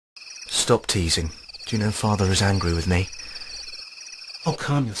Stop teasing. Do you know Father is angry with me? Oh,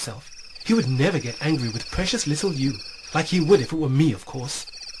 calm yourself. He would never get angry with precious little you, like he would if it were me, of course.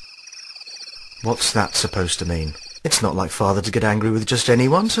 What's that supposed to mean? It's not like Father to get angry with just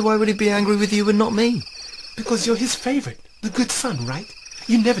anyone, so why would he be angry with you and not me? Because you're his favourite, the good son, right?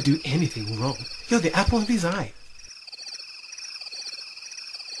 You never do anything wrong. You're the apple of his eye.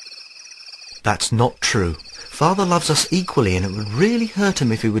 That's not true. Father loves us equally, and it would really hurt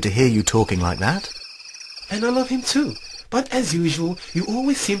him if he were to hear you talking like that. And I love him too. But as usual, you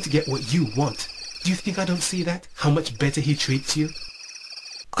always seem to get what you want. Do you think I don't see that? How much better he treats you?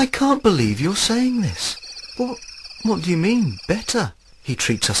 I can't believe you're saying this. What do you mean, better? He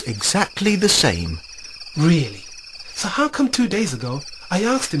treats us exactly the same. Really? So how come 2 days ago I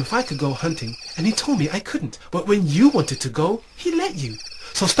asked him if I could go hunting and he told me I couldn't, but when you wanted to go, he let you?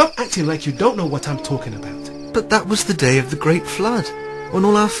 So stop acting like you don't know what I'm talking about. But that was the day of the Great Flood, when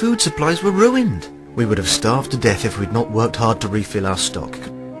all our food supplies were ruined. We would have starved to death if we'd not worked hard to refill our stock.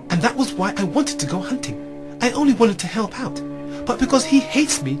 And that was why I wanted to go hunting. I only wanted to help out. But because he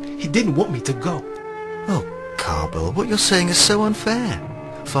hates me, he didn't want me to go. Oh, Qabil, what you're saying is so unfair.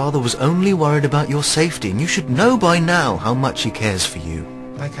 Father was only worried about your safety, and you should know by now how much he cares for you.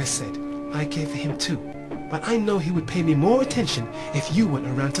 Like I said, I care for him too. But I know he would pay me more attention if you weren't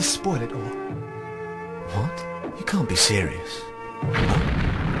around to spoil it all. What? You can't be serious.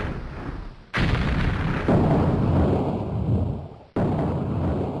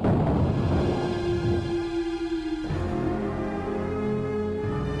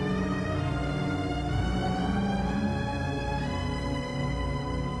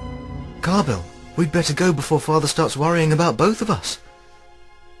 Qabil, we'd better go before Father starts worrying about both of us.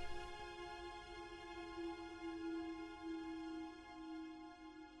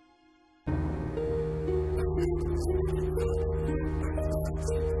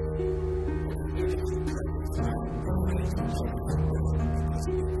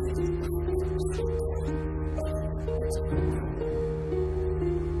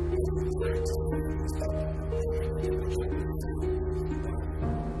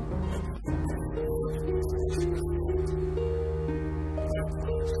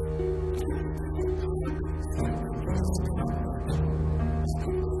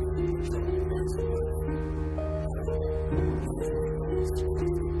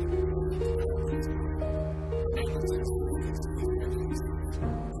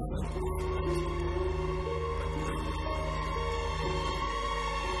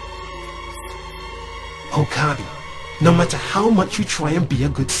 Oh, Qabil, no matter how much you try and be a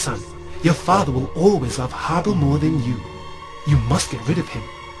good son, your father will always love Habil more than you. You must get rid of him,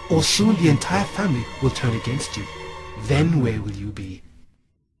 or soon the entire family will turn against you. Then where will you be?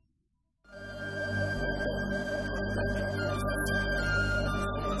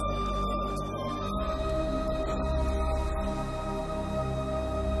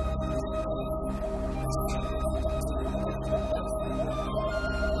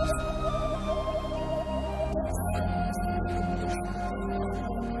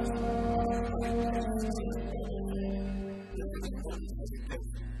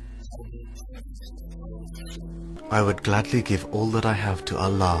 I would gladly give all that I have to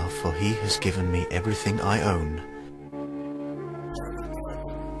Allah, for He has given me everything I own.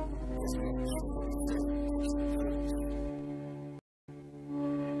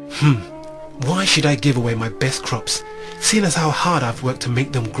 Why should I give away my best crops, seeing as how hard I've worked to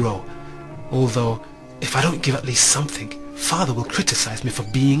make them grow? Although, if I don't give at least something, Father will criticize me for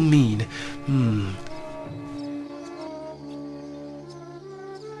being mean.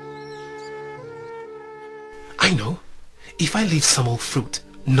 I know. If I leave some old fruit,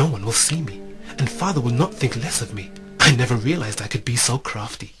 no one will see me, and Father will not think less of me. I never realized I could be so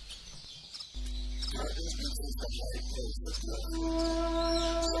crafty.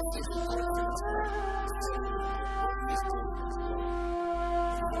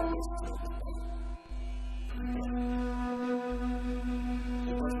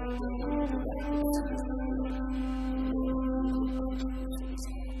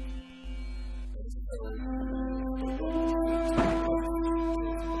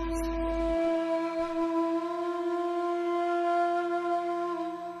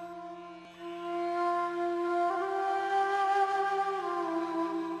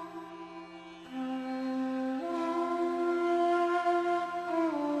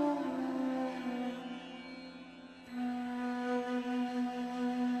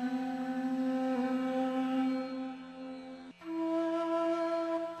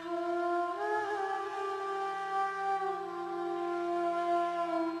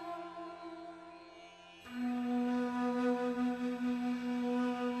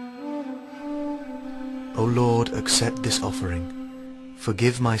 O Lord, accept this offering.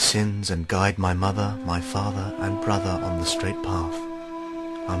 Forgive my sins and guide my mother, my father and brother on the straight path.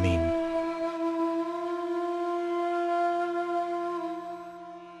 Amen.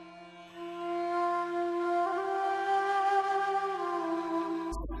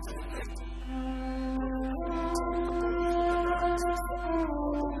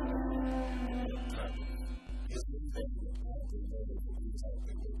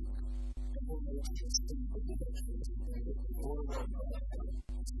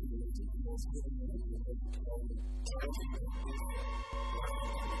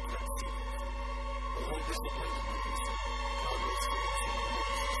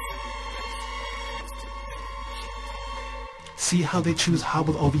 See how they choose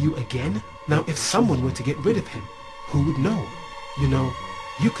Habil over you again? Now if someone were to get rid of him, who would know? You know,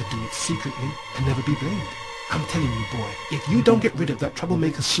 you could do it secretly and never be blamed. I'm telling you, boy, if you don't get rid of that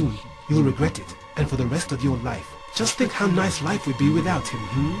troublemaker soon, you'll regret it, and for the rest of your life. Just think how nice life would be without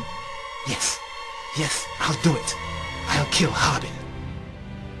him, Yes, I'll do it. I'll kill Habil.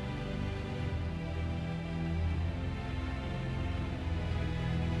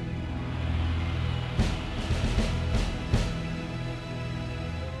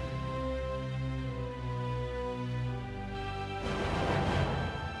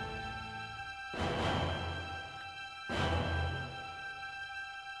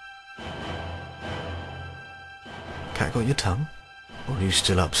 Cat got your tongue? Or are you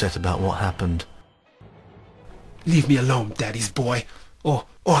still upset about what happened? Leave me alone, Daddy's boy, or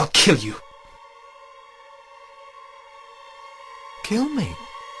I'll kill you. Kill me?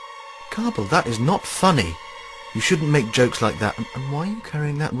 Qabil, that is not funny. You shouldn't make jokes like that. And why are you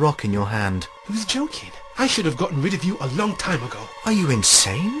carrying that rock in your hand? Who's joking? I should have gotten rid of you a long time ago. Are you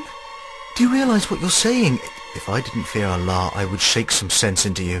insane? Do you realize what you're saying? If I didn't fear Allah, I would shake some sense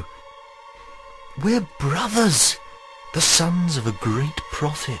into you. We're brothers. The sons of a great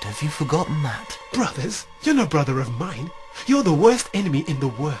prophet. Have you forgotten that? Brothers? You're no brother of mine. You're the worst enemy in the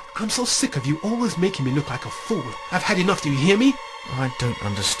world. I'm so sick of you always making me look like a fool. I've had enough, do you hear me? I don't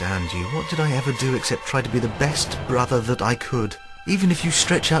understand you. What did I ever do except try to be the best brother that I could? Even if you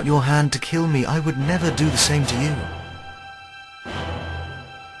stretch out your hand to kill me, I would never do the same to you.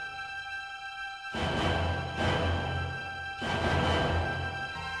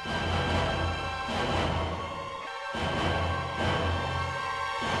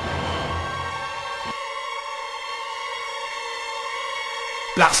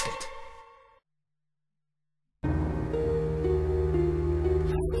 Blast it!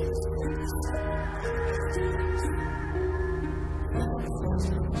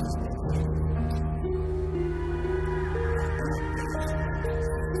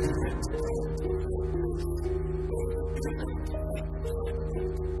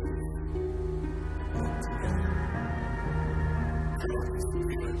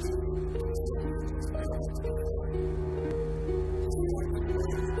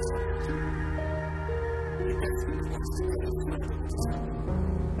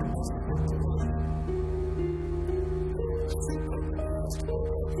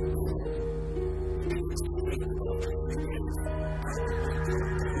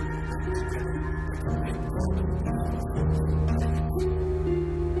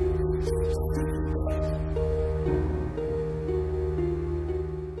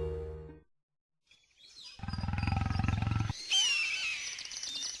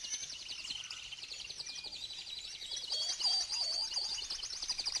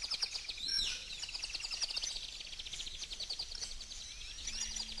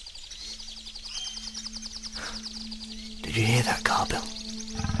 Did you hear that, Qabil?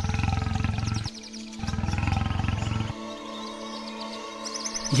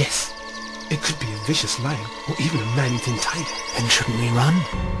 Yes. It could be a vicious lion or even a man-eating tiger. Then shouldn't we run?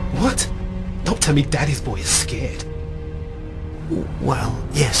 What? Don't tell me Daddy's boy is scared. Well,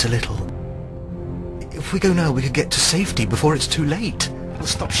 yes, a little. If we go now, we could get to safety before it's too late. Well,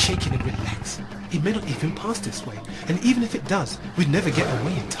 stop shaking and relax. It may not even pass this way, and even if it does, we'd never get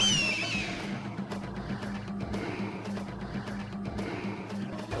away in time.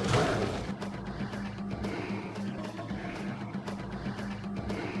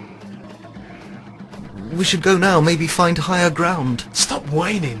 We should go now, maybe find higher ground. Stop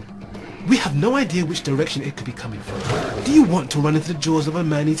whining. We have no idea which direction it could be coming from. Do you want to run into the jaws of a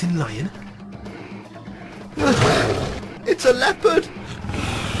man-eating lion? It's a leopard!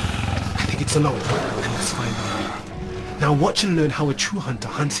 I think it's alone, and let's find out. Now watch and learn how a true hunter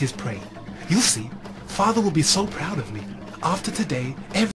hunts his prey. You'll see, Father will be so proud of me. After today, every